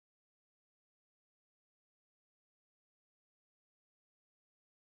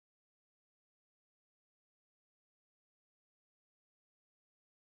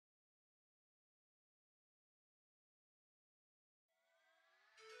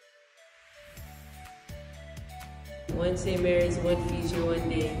One St. Mary's, one future, one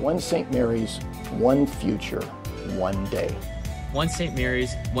day. One St. Mary's, one future, one day. One St.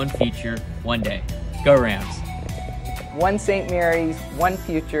 Mary's, one future, one day. Go Rams. One St. Mary's, one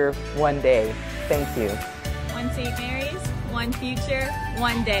future, one day. Thank you. One St. Mary's, one future,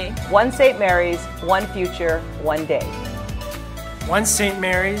 one day. One St. Mary's, one future, one day. One St.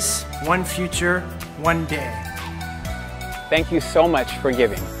 Mary's, one future, one day. Thank you so much for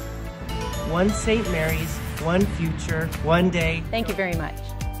giving. One St. Mary's, one future, one day. Thank you very much.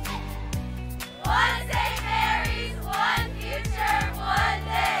 One St. Mary's, one future, one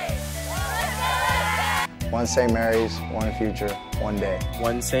day. One St. Mary's, one future, one day.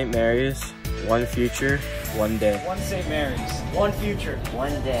 One St. Mary's, one future, one day. One St. Mary's, one future,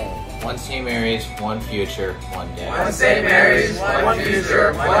 one day. One St. Mary's, one future, one day. One St. Mary's, one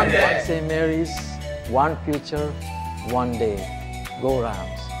future, one day. One St. Mary's, one future, one day. Go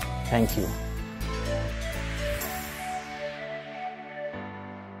Rams. Thank you.